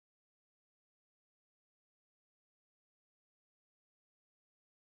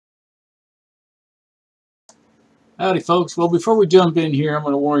Howdy folks. Well, before we jump in here, I'm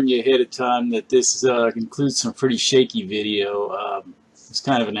going to warn you ahead of time that this includes some pretty shaky video. It's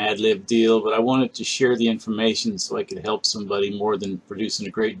kind of an ad-lib deal, but I wanted to share the information so I could help somebody more than producing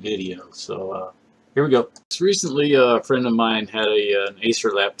a great video. So here we go. So recently, a friend of mine had an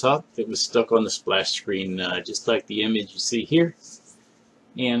Acer laptop that was stuck on the splash screen, just like the image you see here.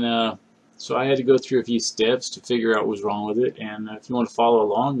 And so I had to go through a few steps to figure out what was wrong with it, and if you want to follow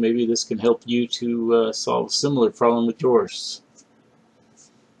along, maybe this can help you to solve a similar problem with yours.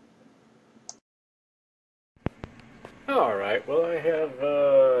 Alright, well I have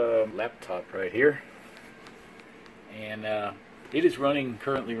a laptop right here, and it is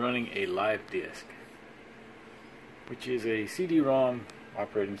currently running a live disk, which is a CD-ROM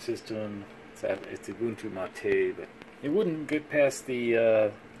operating system. It's Ubuntu Mate, but it wouldn't get past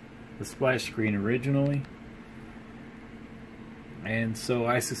the splash screen originally, and so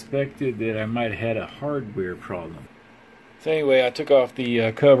I suspected that I might have had a hardware problem. So anyway, I took off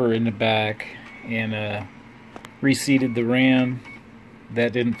the cover in the back and reseated the RAM.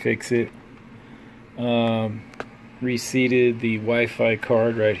 That didn't fix it. Reseated the Wi-Fi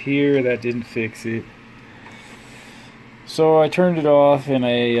card right here. That didn't fix it. So I turned it off and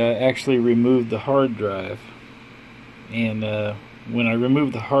I actually removed the hard drive. And when I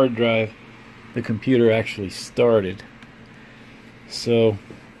removed the hard drive, the computer actually started. So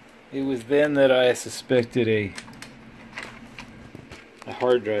it was then that I suspected a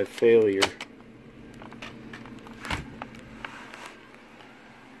hard drive failure.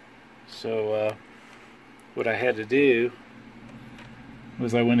 So what I had to do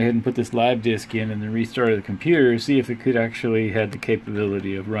was I went ahead and put this live disk in and then restarted the computer to see if it could actually had the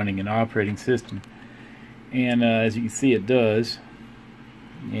capability of running an operating system. And as you can see, it does,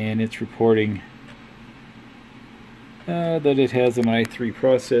 and it's reporting that it has an i3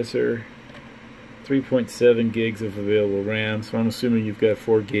 processor, 3.7 gigs of available RAM, so I'm assuming you've got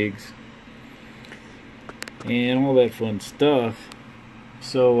 4 gigs, and all that fun stuff.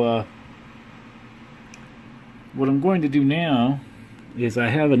 So what I'm going to do now is I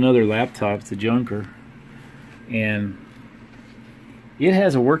have another laptop, it's a junker, and it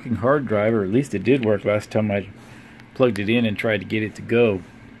has a working hard drive, or at least it did work last time I plugged it in and tried to get it to go.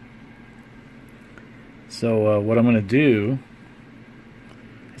 So what I'm going to do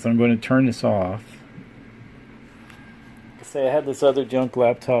is I'm going to turn this off. Say I had this other junk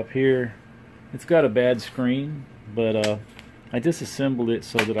laptop here. It's got a bad screen, but I disassembled it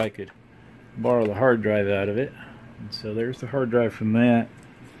so that I could borrow the hard drive out of it. And so there's the hard drive from that.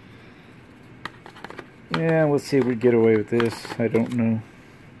 Yeah, let's see if we get away with this. I don't know.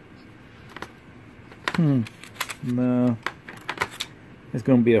 No. It's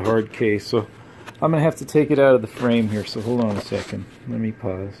going to be a hard case, so I'm going to have to take it out of the frame here, so hold on a second. Let me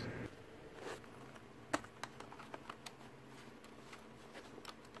pause.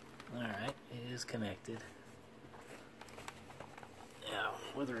 Alright, it is connected. Now,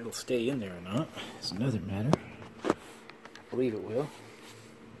 whether it'll stay in there or not is another matter. I believe it will.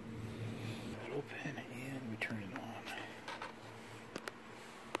 Open and we turn it on.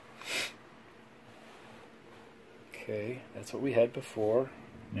 Okay, that's what we had before.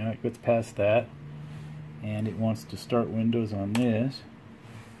 Now it gets past that and it wants to start Windows on this,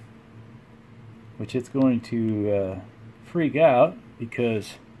 which it's going to freak out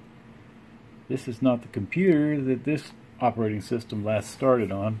because this is not the computer that this operating system last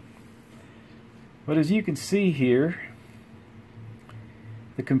started on. But as you can see here,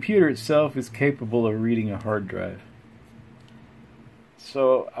 the computer itself is capable of reading a hard drive.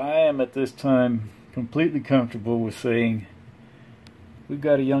 So I am at this time completely comfortable with saying we've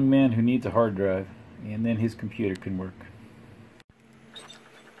got a young man who needs a hard drive, and then his computer can work.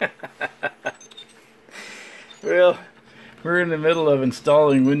 Well, we're in the middle of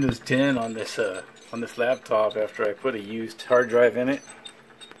installing Windows 10 on this laptop after I put a used hard drive in it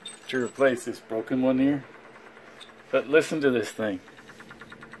to replace this broken one here. But listen to this thing.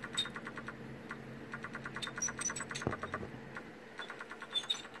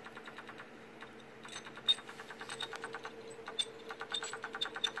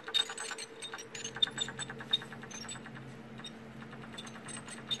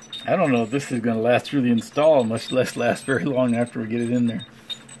 I don't know if this is going to last through the install, much less last very long after we get it in there.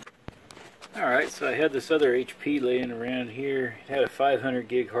 Alright, so I had this other HP laying around here. It had a 500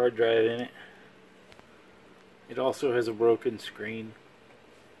 gig hard drive in it. It also has a broken screen.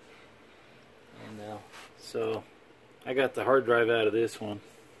 And so I got the hard drive out of this one,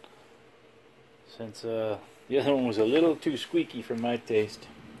 since the other one was a little too squeaky for my taste.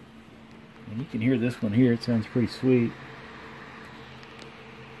 And you can hear this one here, it sounds pretty sweet.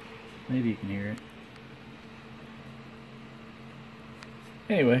 Maybe you can hear it.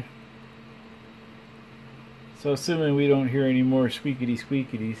 Anyway, so assuming we don't hear any more squeakity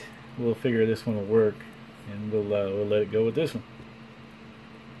squeakities, we'll figure this one will work, and we'll let it go with this one.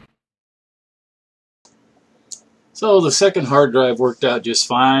 So the second hard drive worked out just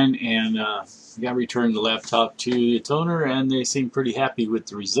fine, and got returned the laptop to its owner, and they seem pretty happy with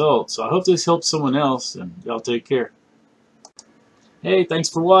the results. So I hope this helps someone else, and y'all take care. Hey, thanks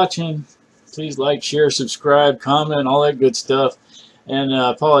for watching. Please like, share, subscribe, comment, all that good stuff. And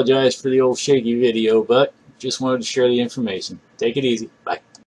apologize for the old shaky video, but just wanted to share the information. Take it easy. Bye.